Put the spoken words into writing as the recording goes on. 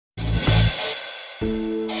Hey,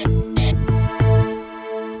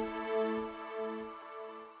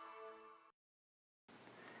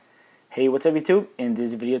 what's up YouTube? In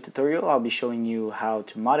this video tutorial I'll be showing you how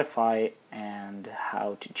to modify and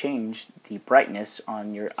how to change the brightness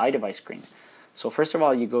on your iDevice screen. So first of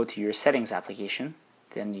all, you go to your settings application,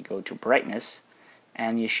 then you go to brightness,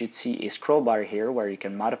 and you should see a scroll bar here where you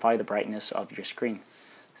can modify the brightness of your screen.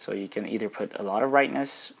 So you can either put a lot of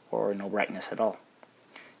brightness or no brightness at all.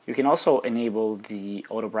 You can also enable the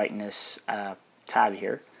auto brightness tab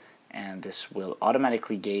here, and this will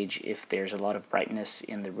automatically gauge if there's a lot of brightness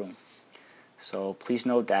in the room. So please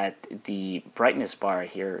note that the brightness bar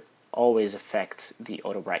here always affects the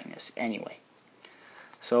auto brightness anyway.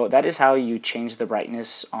 So that is how you change the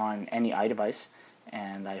brightness on any iDevice,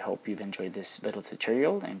 and I hope you've enjoyed this little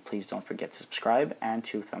tutorial, and please don't forget to subscribe and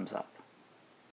to thumbs up.